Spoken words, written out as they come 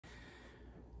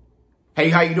Hey,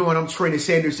 how you doing? I'm Trent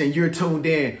Sanderson. You're tuned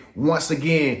in once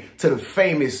again to the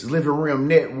famous Living Room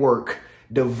Network.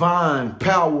 Divine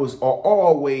powers are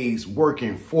always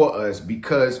working for us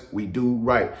because we do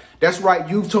right. That's right.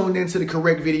 You've tuned into the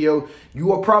correct video.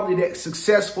 You are probably that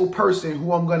successful person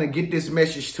who I'm going to get this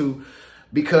message to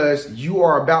because you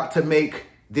are about to make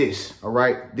this. All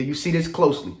right. Do you see this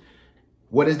closely?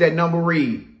 What does that number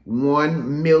read? $1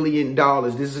 million.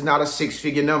 This is not a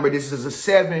six-figure number. This is a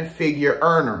seven-figure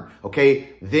earner.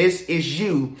 Okay. This is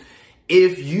you.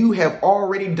 If you have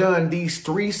already done these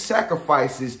three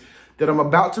sacrifices that I'm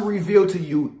about to reveal to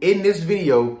you in this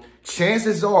video,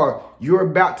 chances are you're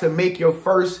about to make your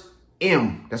first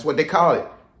M. That's what they call it,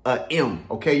 a M.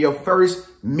 Okay. Your first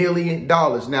 $1 million.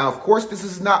 Now, of course, this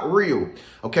is not real.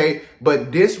 Okay.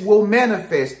 But this will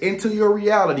manifest into your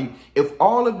reality if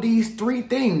all of these three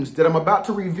things that I'm about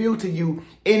to reveal to you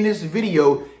in this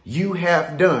video, you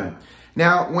have done.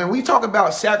 Now, when we talk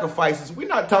about sacrifices, we're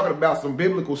not talking about some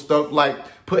biblical stuff like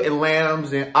putting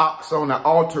lambs and ox on an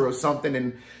altar or something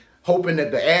and hoping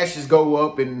that the ashes go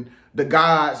up and the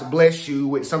gods bless you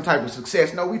with some type of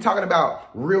success. No, we're talking about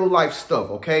real life stuff,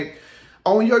 okay?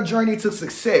 On your journey to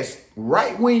success,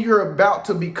 right when you're about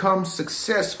to become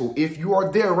successful, if you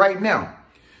are there right now,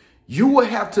 you will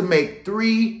have to make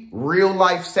three real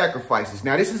life sacrifices.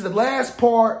 Now, this is the last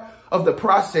part of the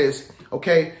process,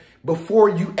 okay, before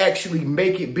you actually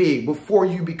make it big, before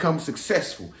you become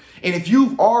successful. And if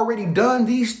you've already done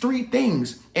these three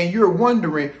things and you're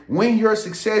wondering when your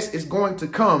success is going to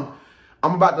come,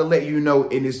 I'm about to let you know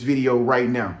in this video right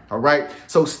now. All right.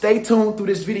 So stay tuned through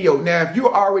this video. Now, if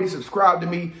you're already subscribed to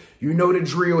me, you know the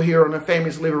drill here on the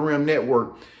famous Living Room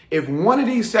Network. If one of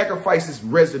these sacrifices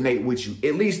resonate with you,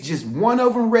 at least just one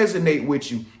of them resonate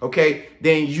with you, okay,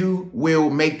 then you will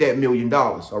make that $1 million.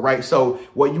 All right. So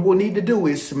what you will need to do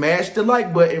is smash the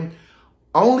like button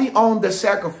only on the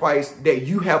sacrifice that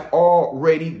you have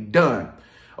already done.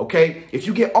 Okay. If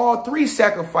you get all three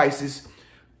sacrifices,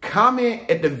 comment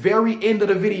at the very end of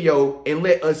the video and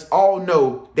let us all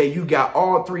know that you got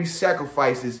all three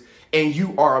sacrifices and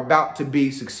you are about to be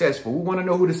successful. We want to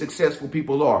know who the successful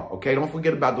people are. Okay. Don't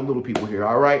forget about the little people here.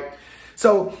 All right.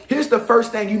 So here's the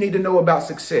first thing you need to know about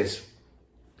success.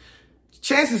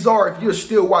 Chances are, if you're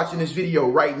still watching this video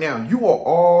right now, you are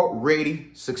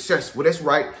already successful. That's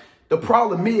right. The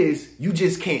problem is you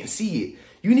just can't see it.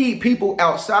 You need people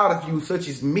outside of you, such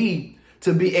as me,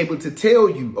 to be able to tell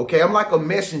you, okay, I'm like a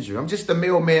messenger. I'm just a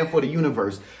mailman for the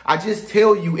universe. I just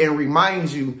tell you and remind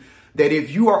you that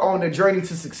if you are on a journey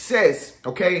to success,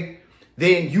 okay,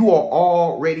 then you are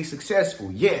already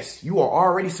successful. Yes, you are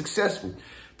already successful.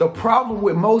 The problem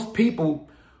with most people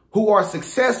who are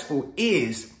successful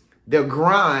is the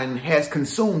grind has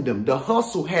consumed them. The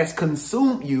hustle has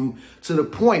consumed you to the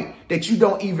point that you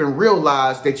don't even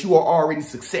realize that you are already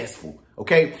successful.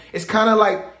 Okay, it's kind of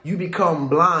like you become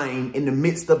blind in the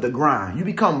midst of the grind. You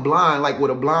become blind like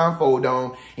with a blindfold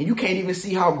on and you can't even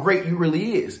see how great you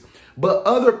really is. But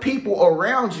other people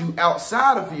around you,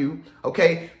 outside of you,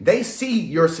 okay, they see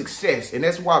your success. And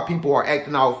that's why people are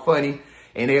acting all funny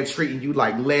and they're treating you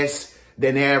like less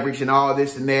than average and all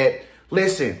this and that.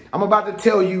 Listen, I'm about to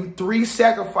tell you three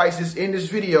sacrifices in this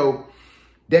video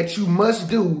that you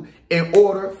must do in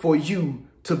order for you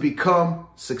to become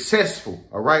successful.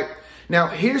 All right. Now,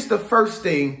 here's the first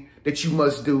thing that you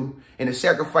must do and the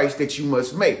sacrifice that you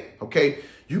must make. OK,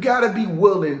 you got to be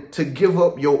willing to give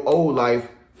up your old life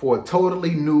for a totally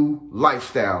new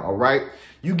lifestyle. All right.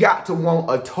 You got to want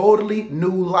a totally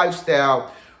new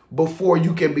lifestyle before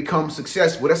you can become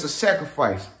successful. That's a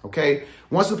sacrifice. OK,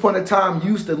 once upon a time,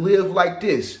 you used to live like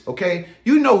this. OK,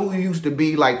 you know who you used to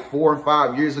be like 4 or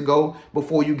 5 years ago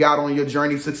before you got on your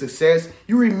journey to success.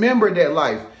 You remember that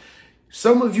life.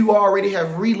 Some of you already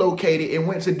have relocated and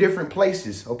went to different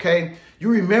places, okay? You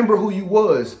remember who you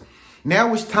was.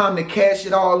 Now it's time to cash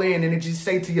it all in and just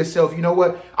say to yourself, you know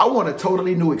what? I want a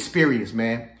totally new experience,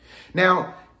 man.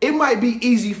 Now, it might be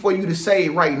easy for you to say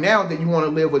right now that you want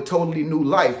to live a totally new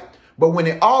life. But when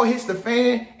it all hits the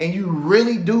fan and you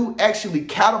really do actually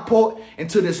catapult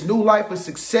into this new life of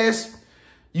success,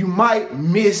 you might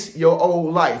miss your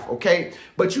old life, okay?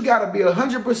 But you got to be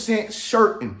 100%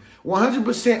 certain,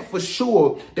 100% for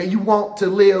sure that you want to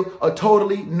live a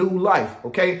totally new life,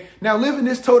 okay? Now, living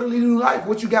this totally new life,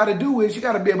 what you got to do is you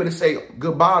got to be able to say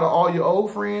goodbye to all your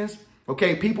old friends,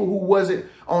 okay? People who wasn't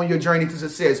on your journey to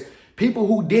success, people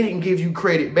who didn't give you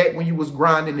credit back when you was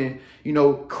grinding and, you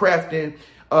know, crafting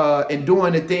and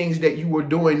doing the things that you were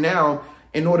doing now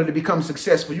in order to become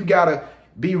successful. You got to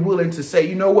be willing to say,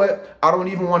 you know what? I don't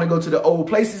even want to go to the old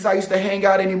places I used to hang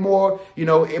out anymore. You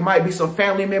know, it might be some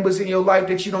family members in your life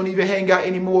that you don't even hang out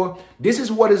anymore. This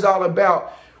is what it's all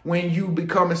about. when you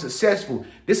becoming successful.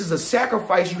 This is a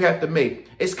sacrifice you have to make.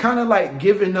 It's kind of like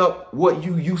giving up what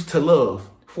you used to love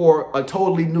for a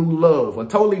totally new love, a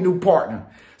totally new partner,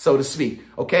 so to speak.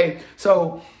 Okay,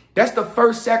 so that's the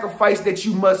first sacrifice that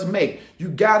you must make. You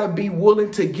gotta be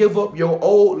willing to give up your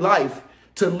old life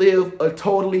to live a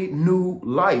totally new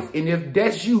life. And if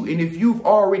that's you, and if you've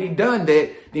already done that,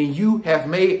 then you have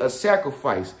made a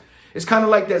sacrifice. It's kind of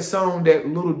like that song that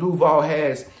Little Duval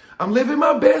has. I'm living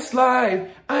my best life.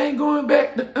 I ain't going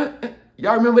back.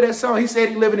 Y'all remember that song? He said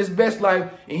he living his best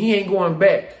life and he ain't going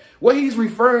back. What he's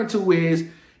referring to is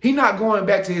he not going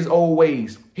back to his old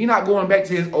ways. He not going back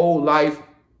to his old life.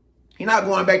 He's not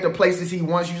going back to places he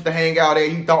once used to hang out at,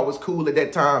 he thought was cool at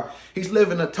that time. He's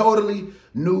living a totally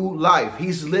new life.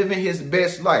 He's living his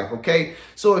best life, okay?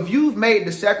 So if you've made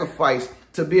the sacrifice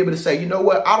to be able to say, you know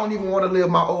what, I don't even want to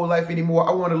live my old life anymore,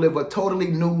 I want to live a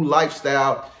totally new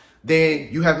lifestyle, then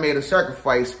you have made a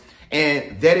sacrifice,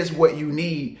 and that is what you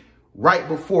need right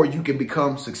before you can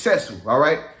become successful, all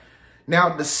right?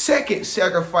 Now, the second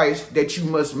sacrifice that you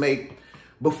must make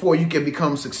before you can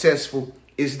become successful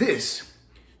is this.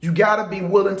 You got to be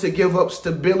willing to give up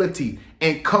stability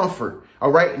and comfort. All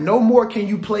right. No more can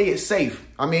you play it safe.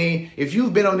 I mean, if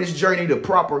you've been on this journey the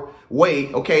proper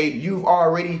way, OK, you've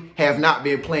already have not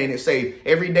been playing it safe.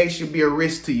 Every day should be a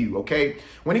risk to you. OK,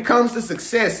 when it comes to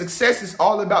success, success is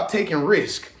all about taking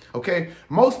risk. OK,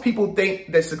 most people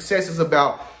think that success is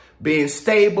about being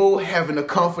stable, having a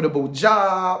comfortable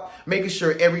job, making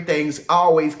sure everything's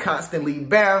always constantly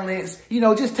balanced, you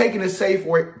know, just taking the safe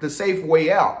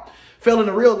way out. Failing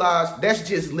to realize that's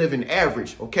just living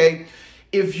average, okay?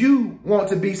 If you want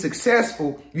to be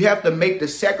successful, you have to make the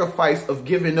sacrifice of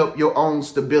giving up your own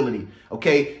stability,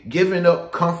 okay? Giving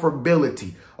up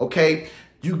comfortability, okay?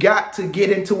 You got to get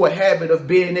into a habit of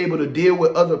being able to deal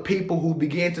with other people who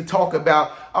begin to talk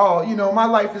about, oh, you know, my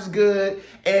life is good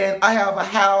and I have a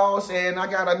house and I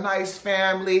got a nice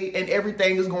family and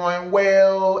everything is going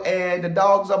well and the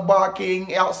dogs are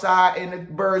barking outside and the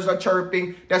birds are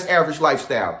chirping. That's average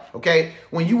lifestyle, okay?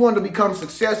 When you want to become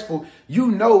successful,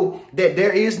 you know that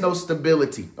there is no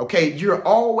stability, okay? You're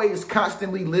always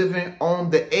constantly living on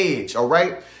the edge, all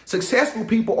right? Successful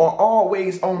people are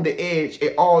always on the edge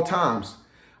at all times.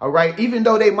 All right. Even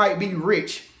though they might be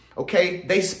rich, OK,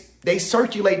 they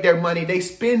circulate their money. They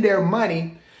spend their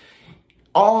money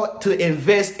all to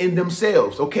invest in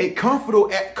themselves. OK,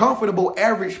 comfortable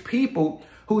average people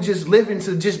who just living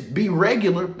to just be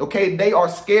regular. OK, they are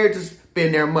scared to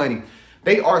spend their money.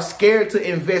 They are scared to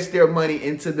invest their money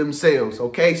into themselves.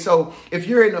 OK, so if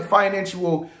you're in a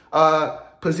financial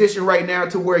position right now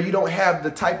to where you don't have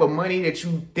the type of money that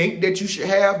you think that you should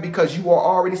have because you are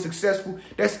already successful,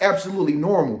 that's absolutely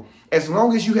normal. As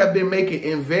long as you have been making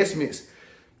investments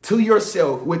to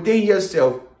yourself, within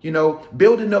yourself, you know,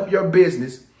 building up your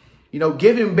business, you know,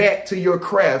 giving back to your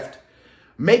craft,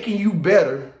 making you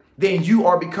better, then you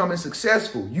are becoming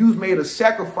successful. You've made a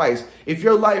sacrifice. If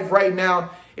your life right now,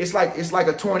 it's like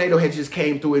a tornado had just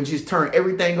came through and just turned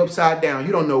everything upside down.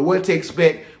 You don't know what to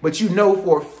expect, but you know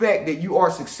for a fact that you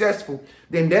are successful.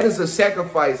 Then that is a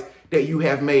sacrifice that you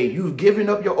have made. You've given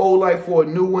up your old life for a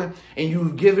new one, and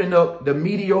you've given up the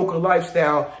mediocre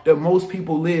lifestyle that most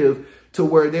people live to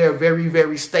where they're very,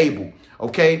 very stable.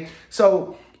 Okay,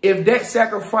 so if that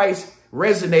sacrifice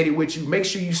resonated with you, make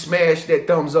sure you smash that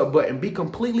thumbs up button. Be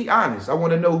completely honest. I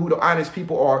want to know who the honest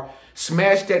people are.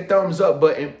 Smash that thumbs up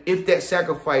button if that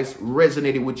sacrifice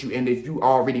resonated with you and if you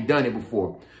already done it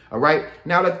before. All right.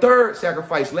 Now, the third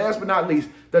sacrifice, last but not least,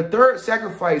 the third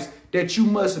sacrifice that you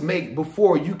must make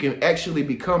before you can actually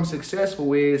become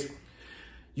successful is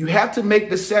you have to make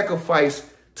the sacrifice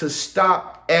to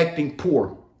stop acting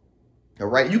poor. All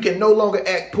right. You can no longer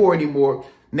act poor anymore.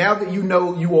 Now that you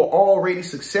know you are already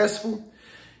successful,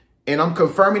 and I'm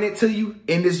confirming it to you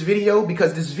in this video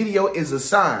because this video is a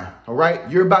sign, all right?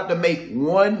 You're about to make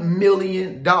 $1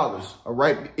 million, all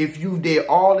right? If you did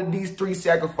all of these three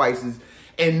sacrifices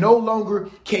and no longer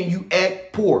can you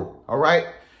act poor, all right?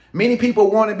 Many people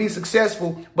want to be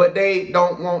successful, but they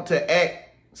don't want to act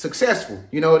successful.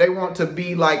 You know, they want to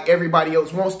be like everybody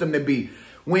else wants them to be.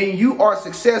 When you are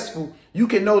successful, you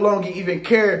can no longer even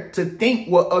care to think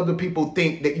what other people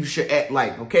think that you should act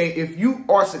like, okay? If you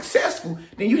are successful,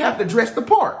 then you have to dress the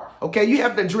part, okay? You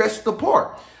have to dress the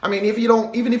part. I mean,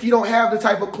 even if you don't have the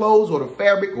type of clothes or the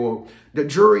fabric or the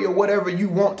jewelry or whatever you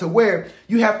want to wear,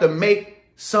 you have to make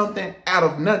something out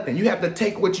of nothing. You have to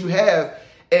take what you have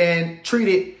and treat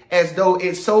it as though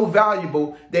it's so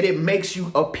valuable that it makes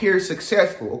you appear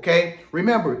successful, okay?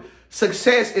 Remember,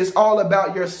 success is all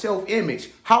about your self-image.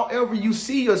 However you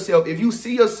see yourself, if you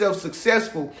see yourself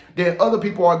successful, then other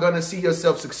people are going to see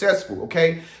yourself successful,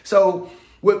 okay? So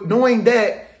With knowing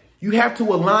that, you have to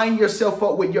align yourself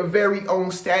up with your very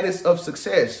own status of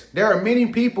success. There are many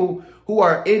people who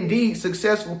are indeed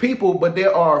successful people, but they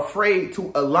are afraid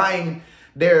to align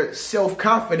their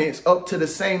self-confidence up to the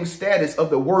same status of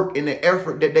the work and the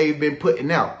effort that they've been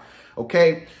putting out.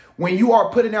 Okay. When you are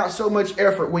putting out so much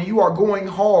effort, when you are going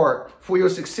hard for your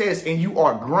success and you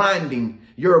are grinding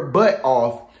your butt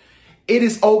off, it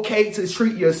is okay to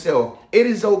treat yourself. It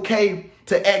is okay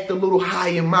to act a little high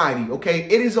and mighty. Okay.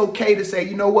 It is okay to say,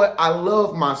 you know what? I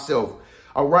love myself.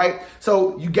 All right.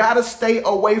 So you got to stay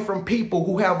away from people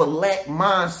who have a lack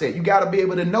mindset. You got to be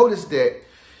able to notice that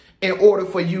in order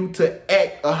for you to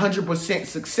act 100%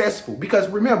 successful. Because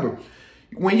remember,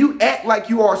 when you act like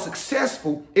you are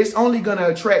successful, it's only going to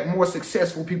attract more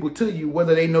successful people to you,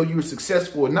 whether they know you're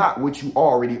successful or not, which you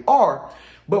already are.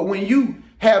 But when you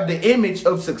have the image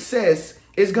of success,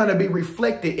 it's going to be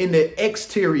reflected in the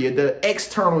exterior, the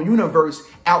external universe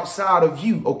outside of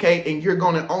you. OK, and you're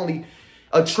going to only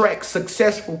attract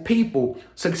successful people,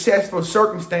 successful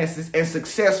circumstances, and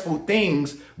successful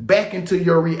things back into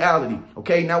your reality.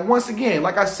 OK, now, once again,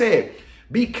 like I said,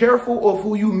 be careful of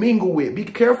who you mingle with. Be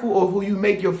careful of who you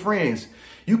make your friends.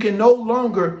 You can no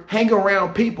longer hang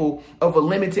around people of a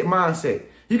limited mindset.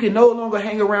 You can no longer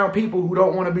hang around people who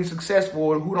don't want to be successful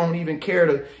or who don't even care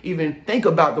to even think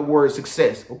about the word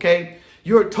success. OK,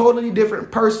 you're a totally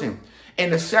different person.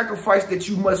 And the sacrifice that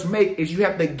you must make is you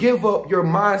have to give up your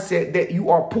mindset that you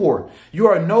are poor. You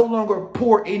are no longer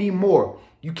poor anymore.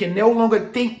 You can no longer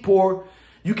think poor.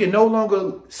 You can no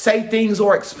longer say things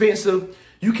are expensive.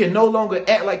 You can no longer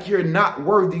act like you're not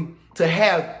worthy to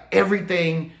have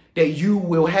everything that you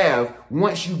will have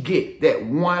once you get that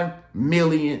 $1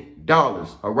 million.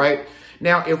 All right.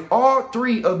 Now, if all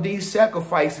three of these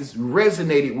sacrifices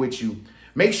resonated with you,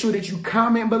 make sure that you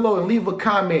comment below and leave a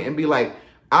comment and be like,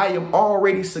 I am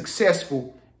already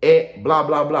successful at blah,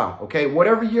 blah, blah. OK,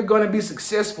 whatever you're going to be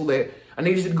successful at, I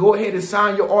need you to go ahead and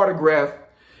sign your autograph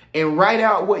and write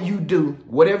out what you do,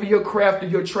 whatever your craft or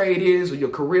your trade is or your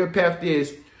career path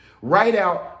is. Write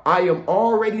out, I am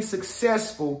already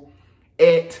successful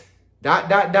at ...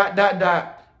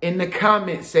 in the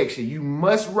comment section. You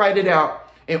must write it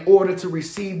out in order to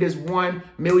receive this $1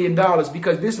 million,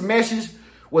 because this message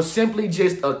was simply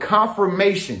just a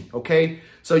confirmation. OK,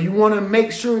 so you want to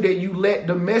make sure that you let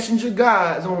the messenger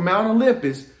gods on Mount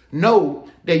Olympus know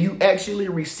that you actually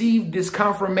received this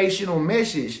confirmational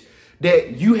message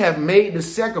that you have made the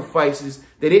sacrifices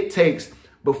that it takes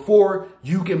before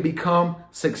you can become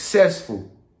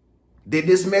successful. Did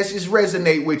this message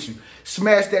resonate with you?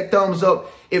 Smash that thumbs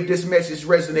up if this message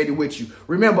resonated with you.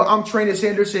 Remember, I'm Trainis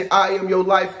Henderson. I am your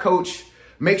life coach.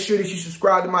 Make sure that you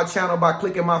subscribe to my channel by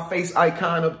clicking my face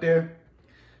icon up there.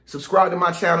 Subscribe to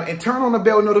my channel and turn on the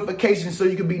bell notification so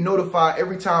you can be notified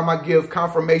every time I give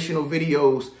confirmational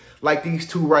videos like these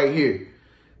two right here.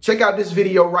 Check out this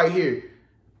video right here.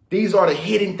 These are the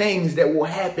hidden things that will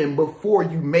happen before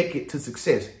you make it to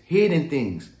success. Hidden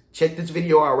things. Check this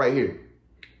video out right here.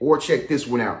 Or check this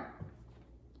one out.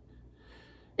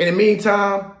 In the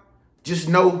meantime, just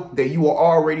know that you are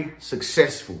already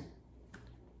successful.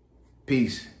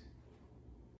 Peace.